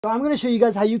So I'm going to show you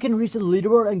guys how you can reach the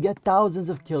leaderboard and get thousands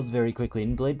of kills very quickly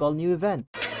in Blade Ball new event.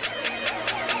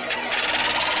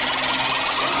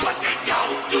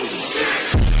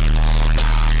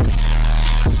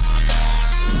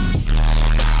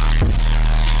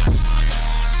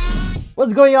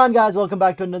 What's going on, guys? Welcome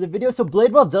back to another video. So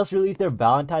Blade Ball just released their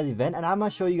Valentine's event, and I'm gonna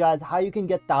show you guys how you can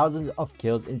get thousands of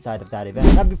kills inside of that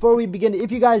event. Now before we begin,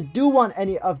 if you guys do want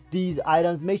any of these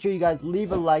items, make sure you guys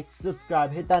leave a like,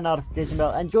 subscribe, hit that notification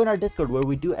bell, and join our Discord where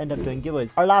we do end up doing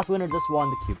giveaways. Our last winner just won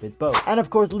the Cupid's bow. And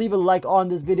of course, leave a like on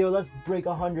this video. Let's break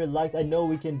 100 likes. I know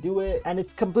we can do it, and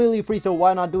it's completely free, so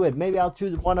why not do it? Maybe I'll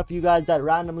choose one of you guys that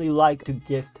randomly like to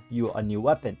gift you a new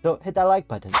weapon. So hit that like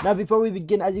button. Now before we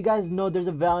begin, as you guys know, there's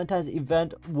a Valentine's event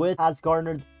which has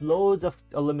garnered loads of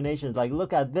eliminations. Like,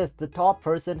 look at this, the top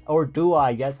person or duo,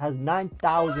 I guess, has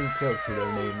 9,000 kills to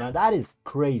their name. Now that is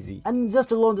crazy. And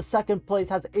just alone the second place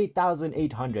has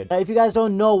 8,800. Now if you guys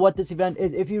don't know what this event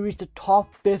is, if you reach the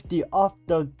top 50 of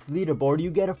the leaderboard, you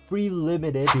get a free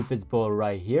limited Cupid's bow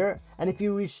right here. And if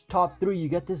you reach top 3, you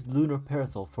get this lunar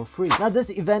parasol for free. Now this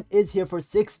event is here for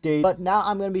 6 days, but now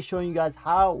I'm going to be showing you guys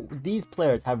how these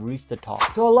players have reached the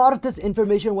top. So a lot of this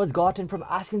information was gotten from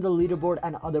asking the leaderboard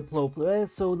and other pro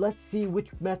players. So let's see which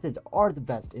methods are the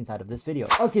best inside of this video.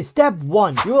 Okay, step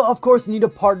 1. You will of course need a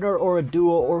partner or a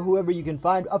duo or whoever you can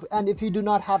find. And if you do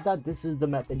not have that, this is the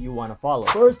method you want to follow.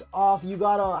 First off, you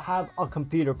gotta have a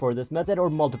computer for this method or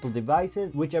multiple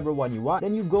devices, whichever one you want.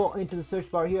 Then you go into the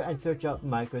search bar here and search up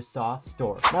Microsoft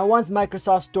Store. Now once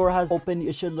Microsoft Store has opened,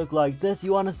 it should look like this.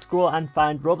 You want to scroll and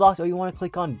find Roblox, or you want to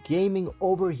click on gaming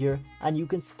over here, and you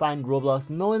can find Roblox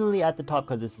mainly at the top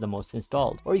because this is the most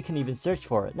installed, or you can even search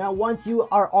for it. Now once you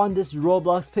are on this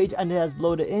Roblox page and it has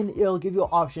loaded in, it'll give you an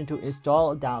option to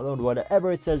install, download,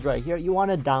 whatever it says right here. You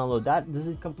want to download that. This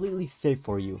is completely safe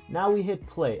for you. Now we hit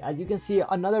play. As you can see,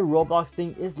 another Roblox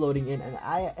thing is loading in, and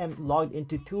I am logged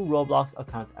into 2 Roblox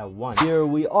accounts at once. Here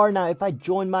we are. Now if I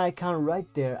join my account right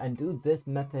there and do this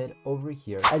method over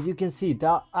here, as you can see,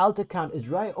 the alt account is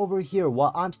right over here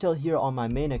while I'm still here on my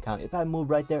main account. If I move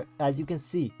right there, as you can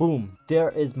see, boom, there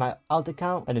is my alt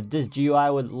account. And if this GUI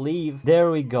would leave,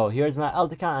 there we go, here's my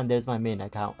alt account and there's my main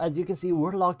account. As you can see,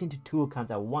 we're logged into 2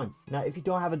 accounts at once. Now if you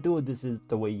don't have a duo, this is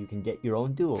the way you can get your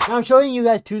own duo. Now I'm showing you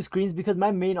guys 2 screens because my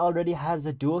main already has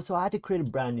a duo, so I had to create a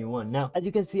brand new one. Now as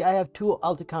you can see, I have 2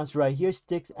 alt accounts right here,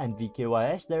 Sticks and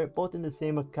VKYH. They're both in the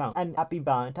same account. And happy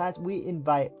Valentine's, we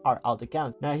invite our alt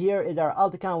accounts. Now here is our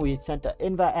alt account. We sent an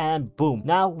invite and boom,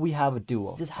 now we have a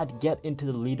duo. Just had to get into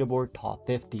the leaderboard top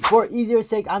 50. For easier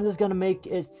sake, I'm just gonna make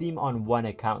it seem on one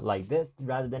account like this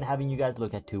rather than having you guys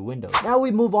look at 2 windows. Now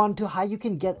we move on to how you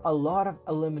can get a lot of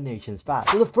eliminations fast.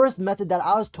 So the first method that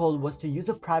I was told was to use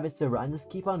a private server and just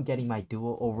keep on getting my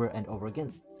duo over and over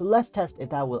again. So let's test if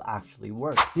that will actually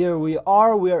work. Here we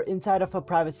are inside of a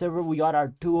private server. We got our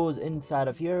duos inside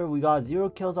of here. We got 0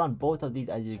 kills on both of these,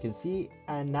 as you can see.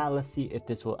 And now let's see if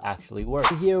this will actually work.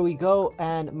 Here we go,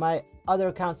 and my other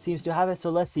account seems to have it, so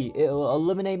let's see. It will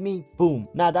eliminate me. Boom.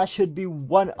 Now that should be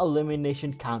 1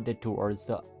 elimination counted towards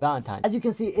the Valentine. As you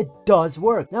can see, it does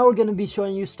work. Now we're going to be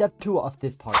showing you step 2 of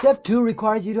this part. Step 2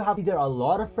 requires you to have either a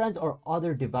lot of friends or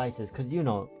other devices, because you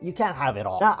know, you can't have it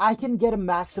all. Now I can get a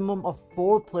maximum of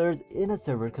 4 players in a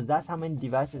server because that's how many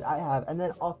devices I have, and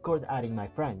then of course adding my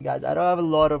friend. Guys, I don't have a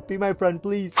lot of, be my friend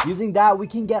please. Using that, we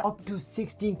can get up to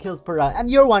 16 kills per round. And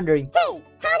you're wondering, hey,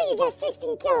 how do you get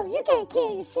 16 kills? You can't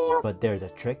kill yourself. But there's a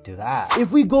trick to that.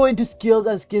 If we go into skills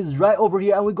and skills right over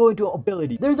here and we go into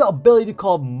ability, there's an ability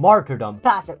called martyrdom.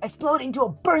 Passive, explode into a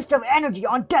burst of energy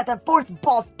on death and force the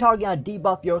ball to target and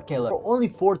debuff your killer for only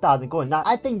 4,000 coins. Now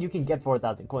I think you can get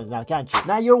 4,000 coins now, can't you?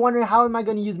 Now you're wondering, how am I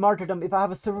going to use martyrdom if I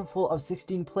have a server full of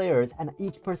 16 players and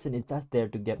each person is just there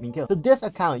to get me killed? So this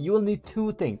account, you will need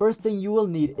 2 things. First thing you will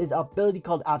need is an ability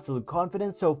called absolute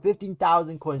confidence. So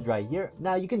 15,000 coins right here.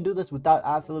 Now you can do this without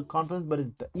absolute confidence, but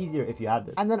it's easier if you have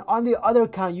this. And then on the other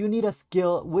account, you need a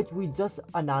skill which we just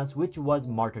announced, which was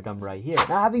martyrdom right here.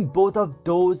 Now having both of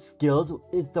those skills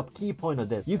is the key point of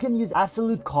this. You can use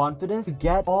absolute confidence to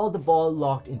get all the ball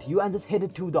locked into you and just hit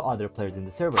it to the other players in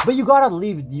the server. But you gotta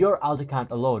leave your alt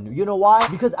account alone. You know why?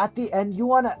 Because at the end, you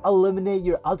want to eliminate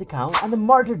your alt account and the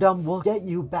martyrdom will get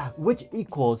you back, which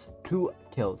equals 2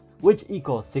 kills, which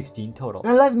equals 16 total.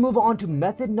 Now let's move on to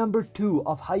method number 2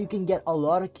 of how you can get a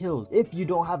lot of kills if you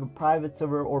don't have a private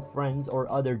server or friends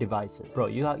or other devices. Bro,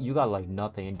 you got like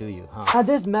nothing, do you, huh? Now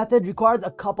this method requires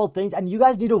a couple things, and you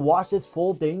guys need to watch this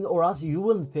full thing or else you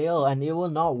will fail and it will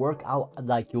not work out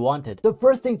like you wanted. The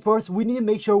first thing first, we need to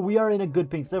make sure we are in a good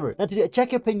ping server. Now to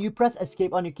check your ping, you press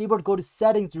escape on your keyboard, go to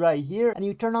settings right here, and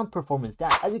you turn on performance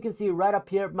stats. As you can see right up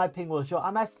here, my ping will show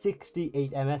I'm at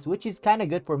 68 ms, which is kind of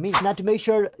good for me. Now to make make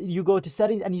sure you go to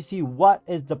settings and you see what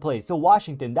is the place. So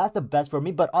Washington, that's the best for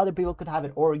me, but other people could have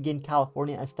it Oregon,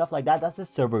 California, and stuff like that. That's the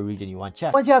server region you want to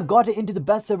check. Once you have gotten into the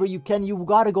best server you can, you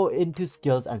gotta go into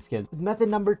skills and skills. Method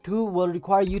number 2 will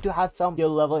require you to have some skill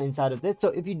level inside of this. So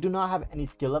if you do not have any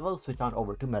skill level, switch on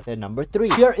over to method number 3.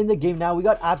 We are in the game now. We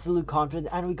got absolute confidence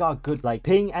and we got good like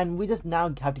ping, and we just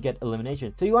now have to get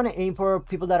elimination. So you want to aim for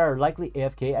people that are likely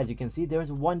AFK. As you can see,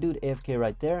 there's one dude AFK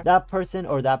right there. That person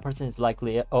is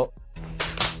likely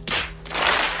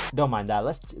don't mind that.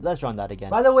 Let's run that again.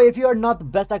 By the way, if you are not the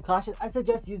best at clashes, I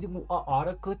suggest using an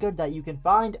auto clicker that you can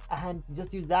find and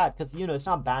just use that, because you know it's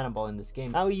not bannable in this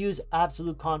game. Now we use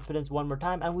absolute confidence one more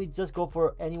time and we just go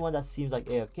for anyone that seems like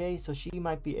AFK. So she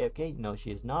might be AFK. No,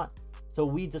 she is not. So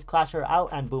we just clash her out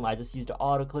and boom, I just used the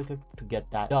auto clicker to get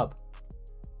that dub.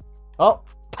 Oh.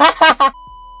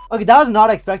 Okay, that was not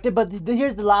expected, but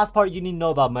here's the last part you need to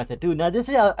know about method 2. Now this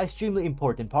is an extremely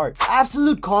important part.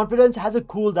 Absolute confidence has a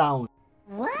cooldown.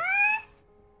 What?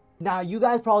 Now you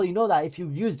guys probably know that if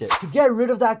you've used it. To get rid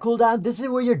of that cooldown, this is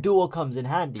where your duo comes in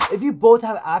handy. If you both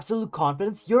have absolute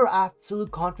confidence, your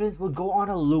absolute confidence will go on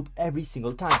a loop every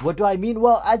single time. What do I mean?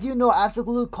 Well, as you know,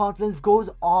 absolute confidence goes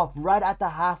off right at the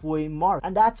halfway mark,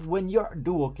 and that's when your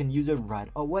duo can use it right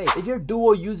away. If your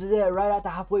duo uses it right at the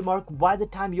halfway mark, by the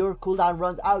time your cooldown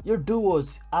runs out, your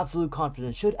duo's absolute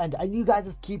confidence should end, and you guys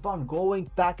just keep on going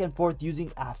back and forth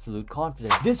using absolute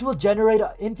confidence. This will generate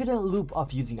an infinite loop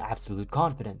of using absolute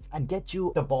confidence and get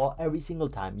you the ball every single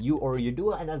time, you or your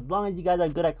duo, and as long as you guys are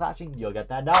good at clashing, you'll get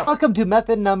that now. Welcome to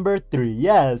method number 3.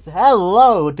 Yes,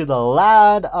 hello to the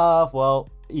land of, well,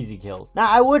 easy kills. Now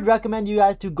I would recommend you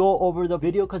guys to go over the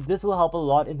video because this will help a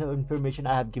lot in the information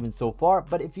I have given so far,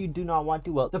 but if you do not want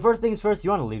to, well, the first things first, you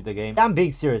want to leave the game. I'm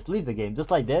being serious. Leave the game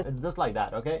just like this and just like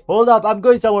that. Okay, hold up, I'm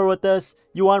going somewhere with this.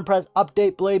 You want to press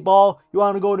update play ball, you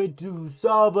want to go to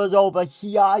servers over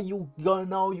here. You gonna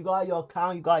know you got your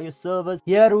account, you got your servers.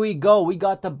 Here we go. We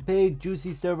got the big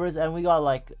juicy servers and we got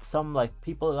like some like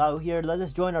people out here. Let's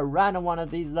just join a random one of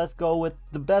these. Let's go with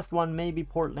the best one, maybe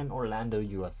Portland, Orlando,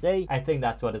 USA. I think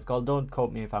that's what it's called. Don't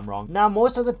quote me if I'm wrong. Now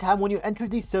most of the time when you enter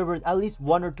these servers, at least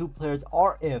 1 or 2 players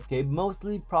are AFK.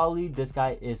 Mostly probably this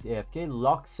guy is AFK.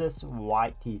 Loxus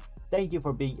YT, thank you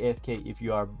for being AFK. If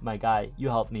you are my guy, you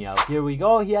helped me out. Here we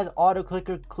go. He has auto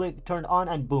clicker turned on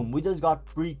and boom, we just got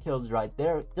 3 kills right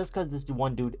there just because this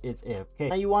one dude is AFK.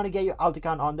 Now you want to get your alt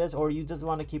account on this, or you just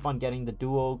want to keep on getting the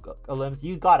duo elims.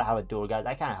 You gotta have a duo, guys.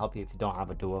 I can't help you if you don't have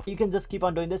a duo. You can just keep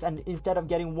on doing this, and instead of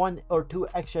getting 1 or 2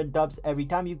 extra dubs every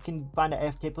time, you can find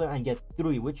an AFK player and get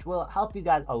 3, which will help you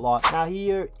guys a lot. Now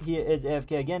here is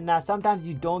AFK again. Now sometimes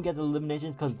you don't get the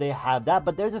eliminations because they have that,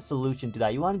 but there's a solution to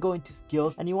that. You want to go into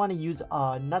skills and you want to use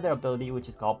another ability which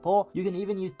is called pull. You can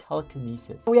even use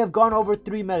telekinesis. We have gone over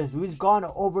 3 methods. We've gone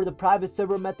over the private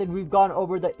server method, we've gone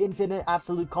over the infinite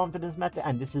absolute confidence method,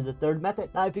 and this is the 3rd method.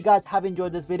 Now if you guys have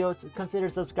enjoyed this video, consider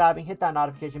subscribing, hit that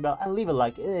notification bell, and leave a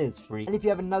like. It is free. And if you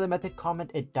have another method,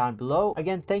 comment it down below.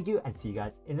 Again, thank you and see you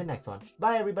guys in the next one.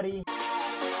 Bye everybody.